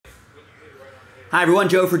Hi everyone,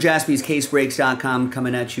 Joe for JaspysCaseBreaks.com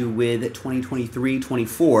coming at you with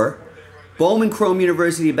 2023-24 Bowman Chrome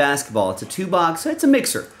University Basketball. It's a two-box, it's a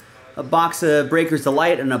mixer. A box of Breakers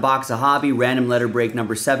Delight and a box of Hobby, random letter break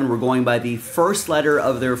number 7. We're going by the first letter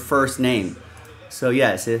of their first name. So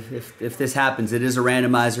yes, if this happens, it is a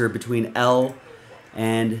randomizer between L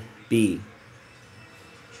and B.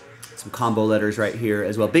 Some combo letters right here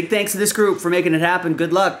as well. Big thanks to this group for making it happen.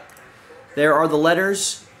 Good luck. There are the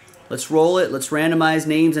letters. Let's roll it. Let's randomize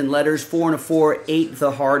names and letters. 4 and a 4, 8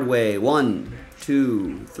 the hard way. 1,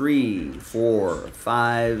 2, 3, 4,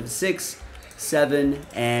 5, 6, 7,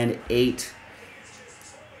 and 8.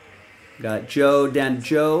 Got Joe down to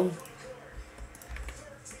Joe.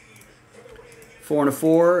 4 and a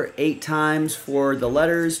 4, 8 times for the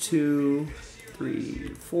letters. 2,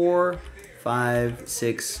 3, 4, 5,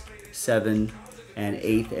 6, 7, and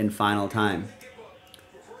 8th and final time.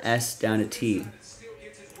 S down to T.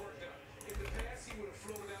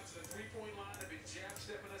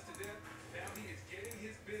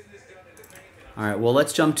 All right, well,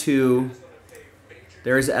 let's jump to,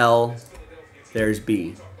 there's L, there's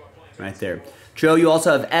B, right there. Joe, you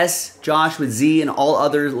also have S, Josh with Z, and all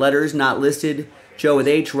other letters not listed. Joe with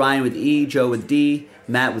H, Ryan with E, Joe with D,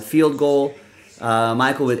 Matt with field goal,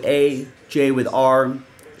 Michael with A, Jay with R,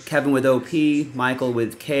 Kevin with OP, Michael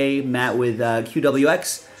with K, Matt with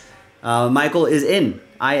QWX. Michael is in,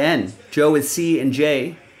 IN. Joe with C and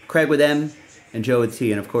J, Craig with M, and Joe with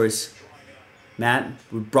T. And of course, Matt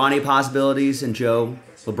with Bronny possibilities and Joe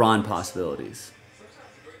LeBron possibilities.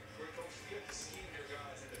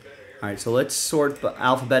 All right, so let's sort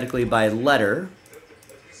alphabetically by letter.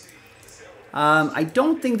 I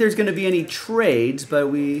don't think there's going to be any trades,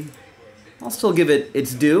 but I'll still give it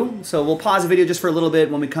its due. So we'll pause the video just for a little bit.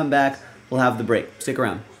 When we come back, we'll have the break. Stick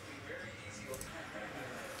around.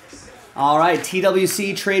 All right,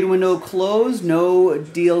 TWC trade window closed. No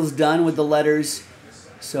deals done with the letters.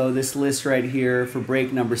 So this list right here for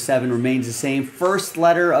break number 7 remains the same. First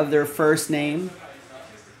letter of their first name.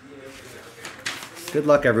 Good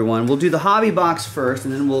luck, everyone. We'll do the hobby box first,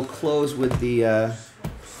 and then we'll close with the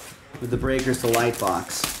Breakers Delight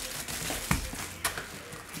box.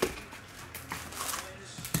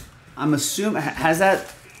 I'm assuming, has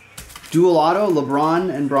that dual auto,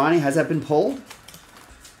 LeBron and Bronny, has that been pulled?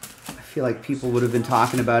 I feel like people would have been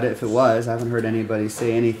talking about it if it was. I haven't heard anybody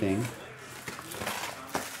say anything.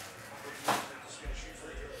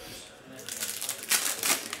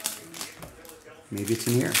 Maybe it's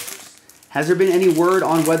in here. Has there been any word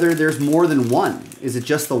on whether there's more than one? Is it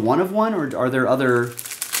just the one of one, or are there other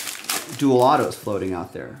dual autos floating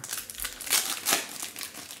out there?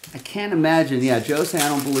 I can't imagine. Yeah, Joe saying I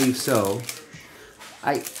don't believe so.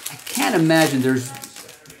 I can't imagine there's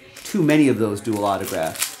too many of those dual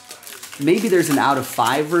autographs. Maybe there's an out of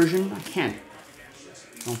 5 version. I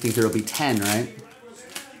don't think there'll be 10, right?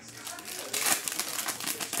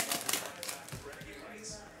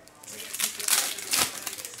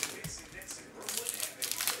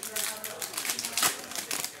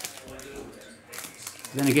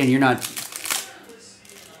 Then again, you're not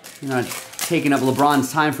taking up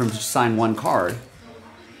LeBron's time for him to sign one card.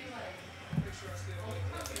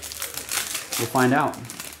 We'll find out.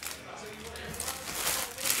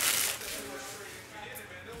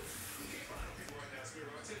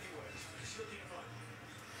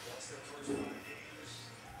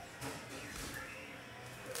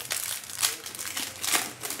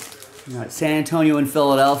 You got San Antonio and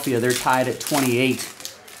Philadelphia. They're tied at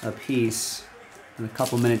 28 apiece. And a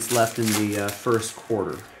couple minutes left in the first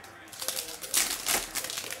quarter.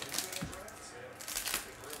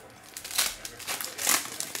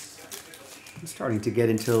 I'm starting to get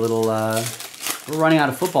into a little, we're running out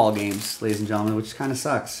of football games, ladies and gentlemen, which kind of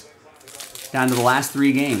sucks. Down to the last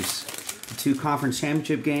 3 games. The 2 conference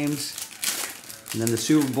championship games, and then the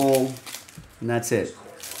Super Bowl, and that's it.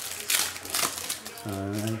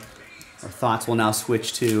 Our thoughts will now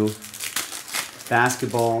switch to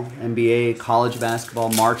basketball, NBA, college basketball,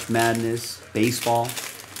 March Madness, baseball,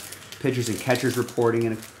 pitchers and catchers reporting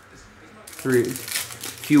in a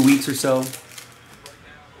few weeks or so.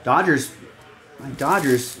 Dodgers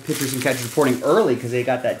pitchers and catchers reporting early because they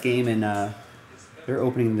got that game in, they're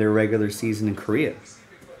opening their regular season in Korea.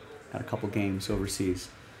 Got a couple games overseas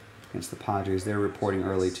against the Padres. They're reporting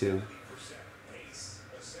early too.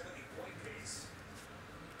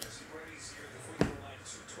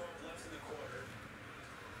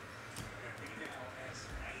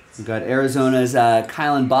 We've got Arizona's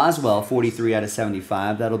Kylan Boswell, 43 out of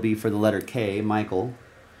 75. That'll be for the letter K, Michael.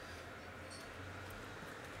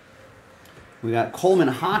 We got Coleman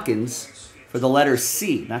Hawkins for the letter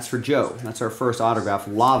C. That's for Joe. That's our first autograph.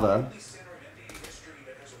 Lava.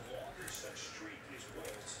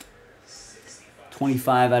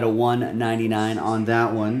 25 out of 199 on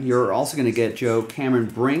that one. You're also going to get, Joe, Cameron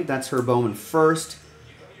Brink. That's her Bowman first.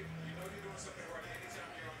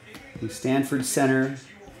 The Stanford center,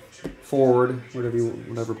 forward,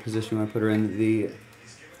 whatever position you want to put her in.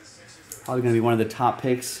 Probably going to be one of the top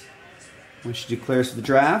picks when she declares for the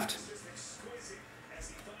draft.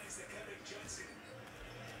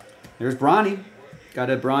 There's Bronny.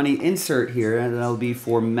 Got a Bronny insert here, and that'll be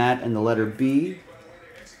for Matt and the letter B.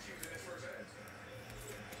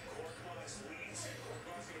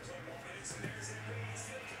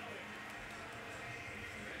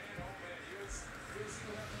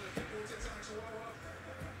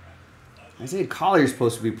 Isaiah Collier's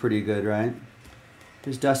supposed to be pretty good, right?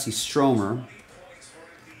 There's Dusty Stromer,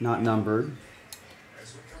 not numbered.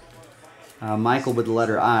 Michael with the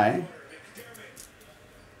letter I.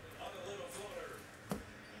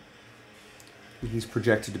 He's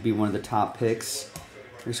projected to be one of the top picks.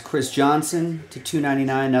 There's Chris Johnson to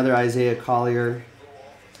 299, another Isaiah Collier.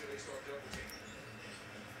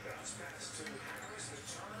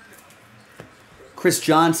 Chris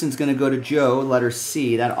Johnson's going to go to Joe, letter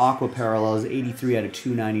C. That aqua parallel is 83 out of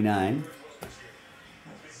 299.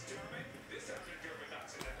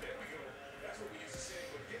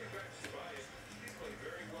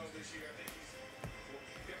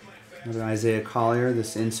 Another Isaiah Collier,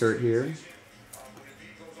 this insert here.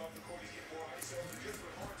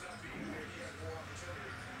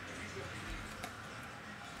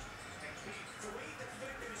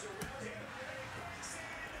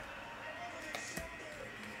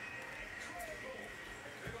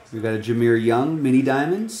 We've got a Jameer Young, mini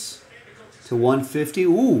diamonds to 150.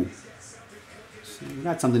 Ooh, so we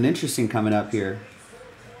got something interesting coming up here.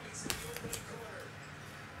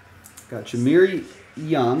 Got Jameer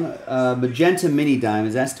Young, magenta mini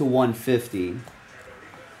diamonds. That's to 150.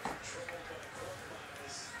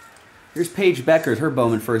 Here's Paige Beckers. Her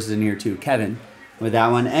Bowman first is in here too. Kevin with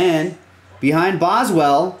that one. And behind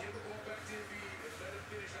Boswell,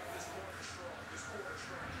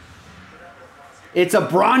 it's a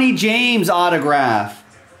Bronny James autograph.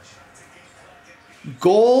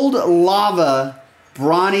 Gold lava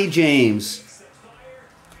Bronny James.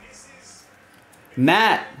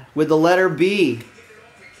 Matt with the letter B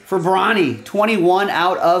for Bronny. 21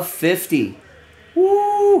 out of 50.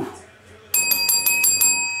 Woo!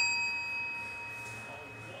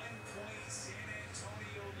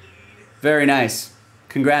 Very nice.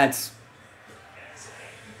 Congrats.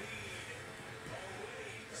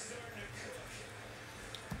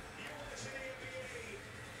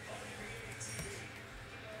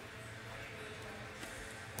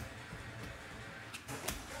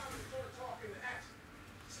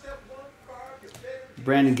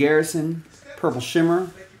 Brandon Garrison, Purple Shimmer.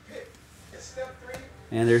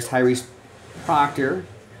 And there's Tyrese Proctor,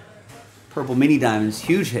 Purple Mini Diamonds.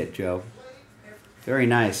 Huge hit, Joe. Very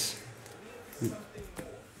nice.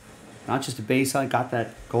 Not just a base, I got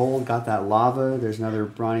that gold, got that lava. There's another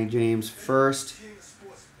Bronny James first.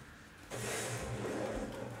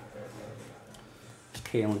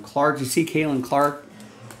 Caitlin Clark. You see Caitlin Clark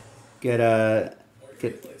get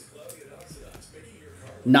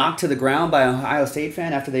knocked to the ground by an Ohio State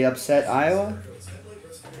fan after they upset Iowa?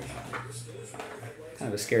 Kind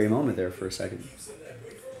of a scary moment there for a second.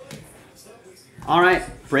 All right,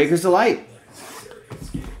 Breakers Delight.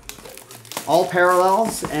 All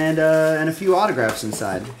parallels and a few autographs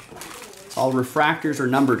inside. All refractors or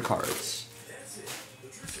numbered cards.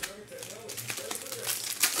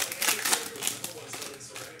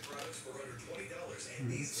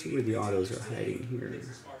 Let's see where the autos are hiding here.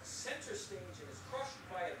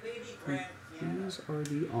 These are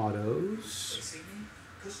the autos.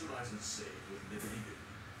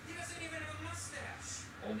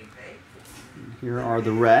 And here are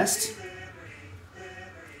the rest.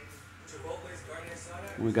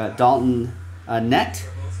 We got Dalton Nett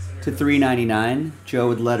to 399. Joe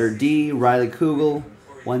with letter D. Riley Kugel,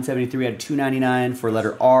 173 out of 299 for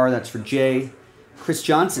letter R. That's for J. Chris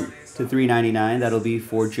Johnson to 399. That'll be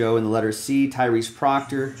for Joe in the letter C. Tyrese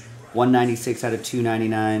Proctor, 196 out of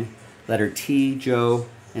 299. Letter T, Joe,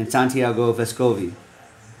 and Santiago Vescovi.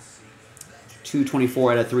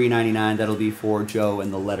 224 out of 399. That'll be for Joe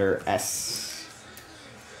in the letter S.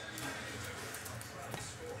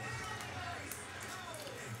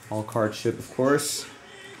 All cards ship, of course.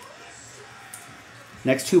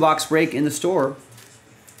 Next 2-box break in the store.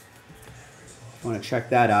 I want to check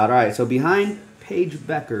that out. All right, so behind Paige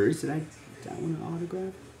Beckers, did I want an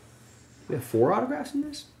autograph? We have 4 autographs in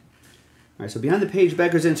this? All right, so behind the Paige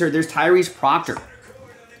Beckers insert, there's Tyrese Proctor.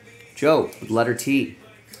 Joe with letter T.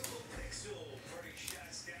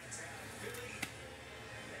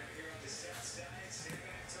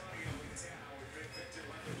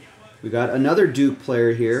 We got another Duke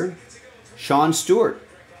player here. Sean Stewart.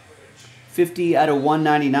 50 out of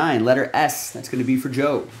 199. Letter S. That's going to be for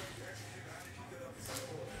Joe.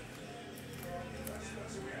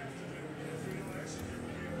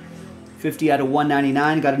 $50 out of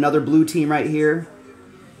 199. Got another blue team right here.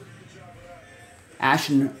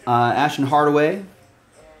 Ashton Hardaway.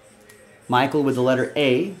 Michael with the letter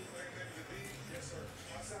A.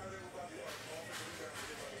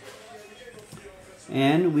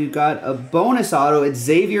 And we've got a bonus auto. It's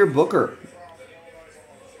Xavier Booker.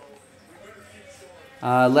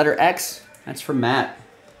 Letter X. That's for Matt.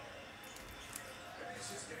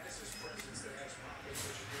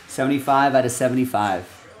 75 out of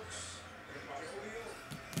 75.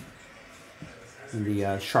 And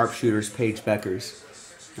the Sharpshooters, Paige Beckers.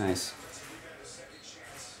 Nice.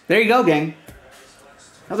 There you go, gang.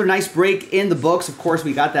 Another nice break in the books. Of course,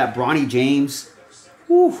 we got that Bronny James.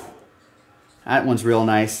 Whew. That one's real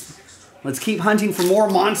nice. Let's keep hunting for more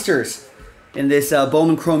monsters in this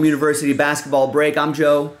Bowman Chrome University basketball break. I'm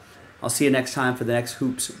Joe. I'll see you next time for the next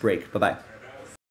Hoops break. Bye-bye.